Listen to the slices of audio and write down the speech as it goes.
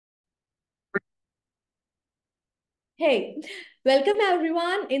Hey, welcome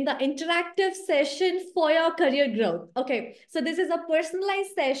everyone in the interactive session for your career growth. Okay, so this is a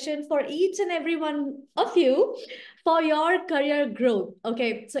personalized session for each and every one of you for your career growth.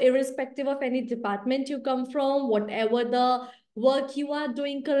 Okay, so irrespective of any department you come from, whatever the work you are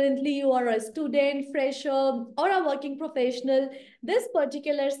doing currently, you are a student, fresher, or a working professional, this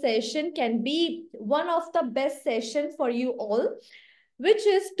particular session can be one of the best session for you all, which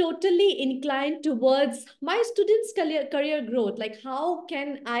is totally inclined towards my students career growth. Like how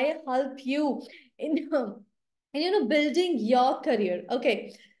can I help you in building your career.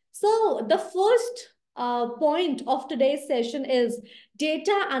 Okay, so the first point of today's session is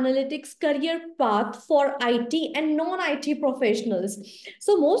data analytics career path for IT and non-IT professionals.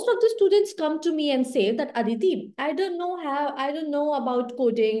 So most of the students come to me and say that Aditi, I don't know about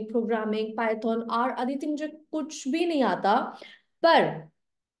coding, programming, Python, or Aditi मुझे कुछ भी नहीं आता, but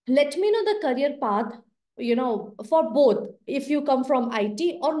let me know the career path, for both, if you come from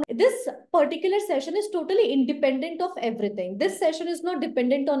IT or this particular session is totally independent of everything. This session is not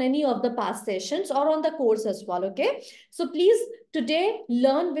dependent on any of the past sessions or on the course as well. Okay, so please today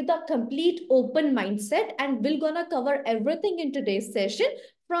learn with a complete open mindset, and we're gonna cover everything in today's session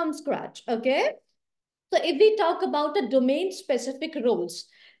from scratch. Okay, so if we talk about the domain specific roles,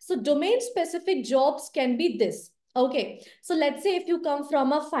 so domain specific jobs can be this. Okay, so let's say if you come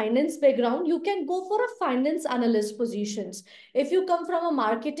from a finance background, you can go for a finance analyst positions. If you come from a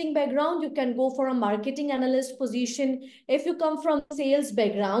marketing background, you can go for a marketing analyst position. If you come from sales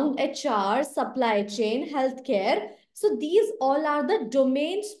background, HR, supply chain, healthcare. So these all are the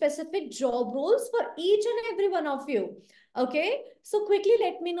domain specific job roles for each and every one of you. Okay, so quickly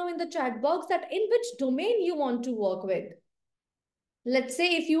let me know in the chat box that in which domain you want to work with. Let's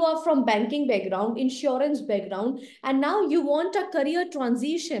say if you are from banking background, insurance background, and now you want a career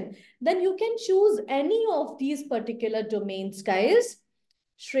transition, then you can choose any of these particular domains, guys.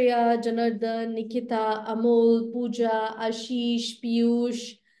 Shreya, Janardhan, Nikita, Amol, Pooja, Ashish,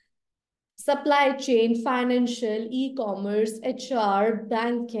 Piyush, supply chain, financial, e-commerce, HR,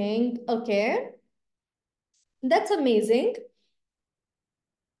 banking. Okay, that's amazing.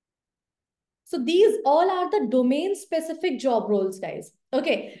 So these all are the domain specific job roles, guys.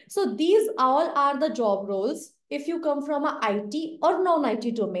 Okay, so these all are the job roles if you come from a IT or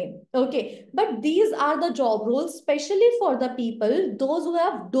non-IT domain. Okay, but these are the job roles especially for the people, those who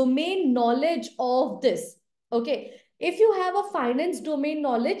have domain knowledge of this. Okay, if you have a finance domain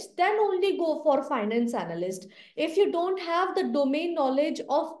knowledge, then only go for finance analyst. If you don't have the domain knowledge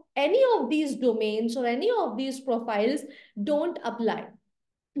of any of these domains or any of these profiles, don't apply,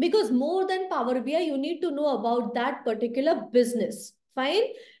 because more than Power BI, you need to know about that particular business. Fine.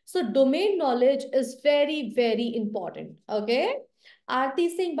 So domain knowledge is very, very important. Okay. Aarti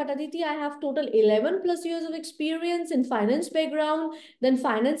saying, but Aditi, I have total 11 plus years of experience in finance background. Then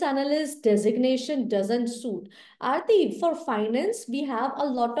finance analyst designation doesn't suit. Aarti, for finance, we have a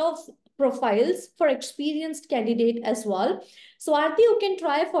lot of profiles for experienced candidate as well. So Aarti, you can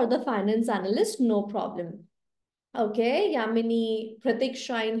try for the finance analyst, no problem. Okay, Yamini, Pratik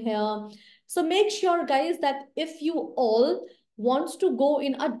Shine here. So make sure, guys, that if you all wants to go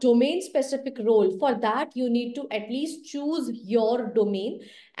in a domain specific role, for that you need to at least choose your domain,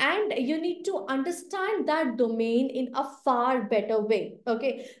 and you need to understand that domain in a far better way.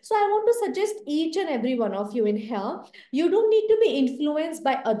 Okay, so I want to suggest each and every one of you in here, you don't need to be influenced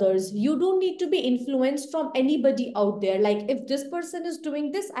by others. You don't need to be influenced from anybody out there. Like if this person is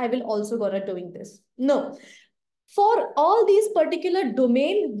doing this, I will also gonna doing this. No, for all these particular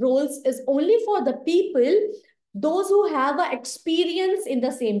domain roles is only for the people, those who have a experience in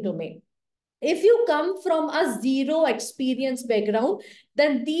the same domain. If you come from a zero experience background,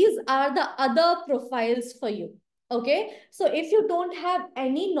 then these are the other profiles for you. Okay, so if you don't have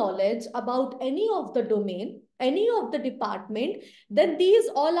any knowledge about any of the domain, any of the department, then these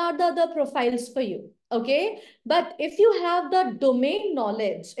all are the other profiles for you. Okay, but if you have the domain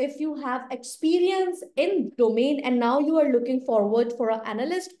knowledge, if you have experience in domain, and now you are looking forward for an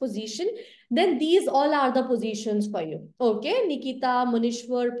analyst position, then these all are the positions for you. Okay, Nikita,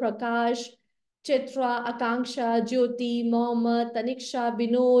 Munishwar, Prakash, Chitra, Akanksha, Jyoti, Mohammed, Taniksha,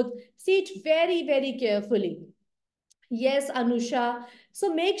 Binod. See it very, very carefully. Yes, Anusha.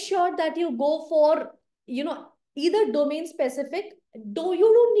 So make sure that you go for, either domain specific. You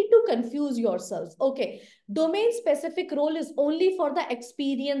don't need to confuse yourself. Okay. Domain specific role is only for the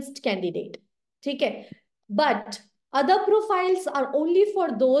experienced candidate. Okay. But other profiles are only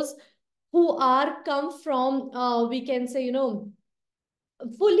for those who are come from, we can say,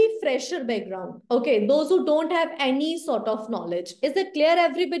 fully fresher background. Okay, those who don't have any sort of knowledge. Is it clear,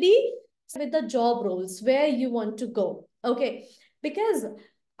 everybody? with the job roles where you want to go. Okay. Because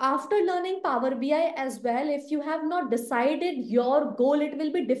after learning Power BI as well, if you have not decided your goal, it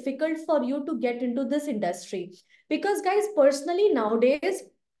will be difficult for you to get into this industry. Because, guys, personally, nowadays,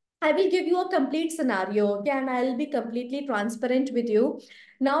 I will give you a complete scenario, okay, and I'll be completely transparent with you.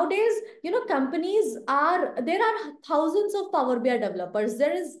 Nowadays, companies are there are thousands of Power BI developers.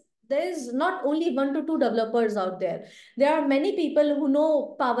 There is not only one to two developers out there. There are many people who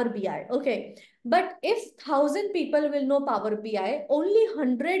know Power BI. Okay, but if 1,000 people will know Power BI, only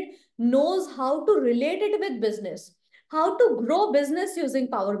 100 knows how to relate it with business, how to grow business using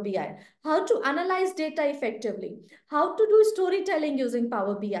Power BI, how to analyze data effectively, how to do storytelling using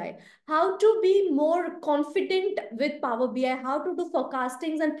Power BI, how to be more confident with Power BI, how to do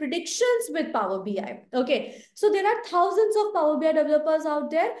forecastings and predictions with Power BI. Okay, so there are thousands of Power BI developers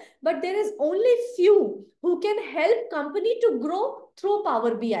out there, but there is only few who can help company to grow through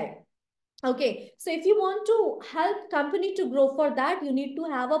Power BI. Okay, so if you want to help company to grow, for that you need to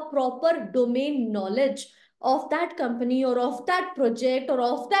have a proper domain knowledge of that company or of that project or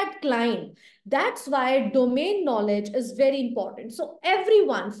of that client. That's why domain knowledge is very important. So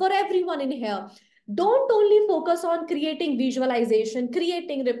everyone, for everyone in here, don't only focus on creating visualization,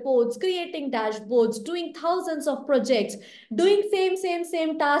 creating reports, creating dashboards, doing thousands of projects, doing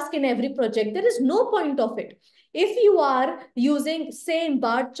same task in every project. There is no point of it. If you are using same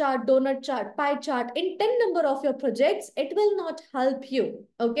bar chart, donut chart, pie chart in 10 number of your projects, it will not help you.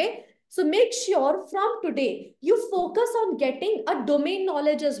 Okay. So make sure from today you focus on getting a domain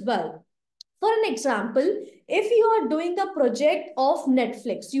knowledge as well. For an example, if you are doing a project of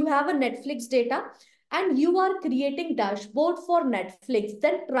Netflix, you have a Netflix data and you are creating dashboard for Netflix,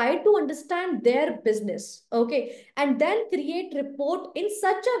 then try to understand their business. Okay. And then create report in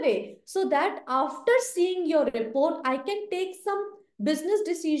such a way so that after seeing your report, I can take some business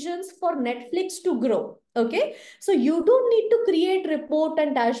decisions for Netflix to grow. Okay. So you don't need to create report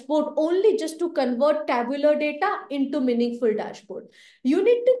and dashboard only just to convert tabular data into meaningful dashboard. You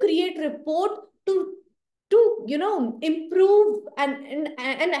need to create report to improve and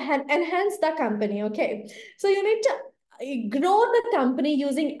enhance the company. Okay, so you need to grow the company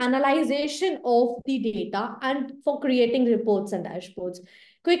using analyzation of the data and for creating reports and dashboards.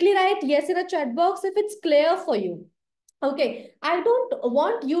 Quickly write yes in the chat box if it's clear for you. Okay, I don't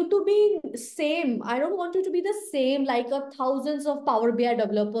want you to be same. I don't want you to be the same like a thousands of Power BI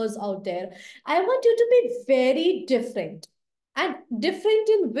developers out there. I want you to be very different. And different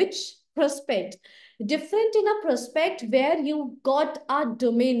in which prospect? Different in a prospect where you got a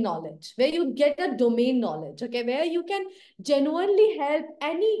domain knowledge, where you get a domain knowledge, okay, where you can genuinely help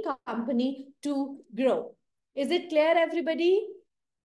any company to grow. Is it clear, everybody?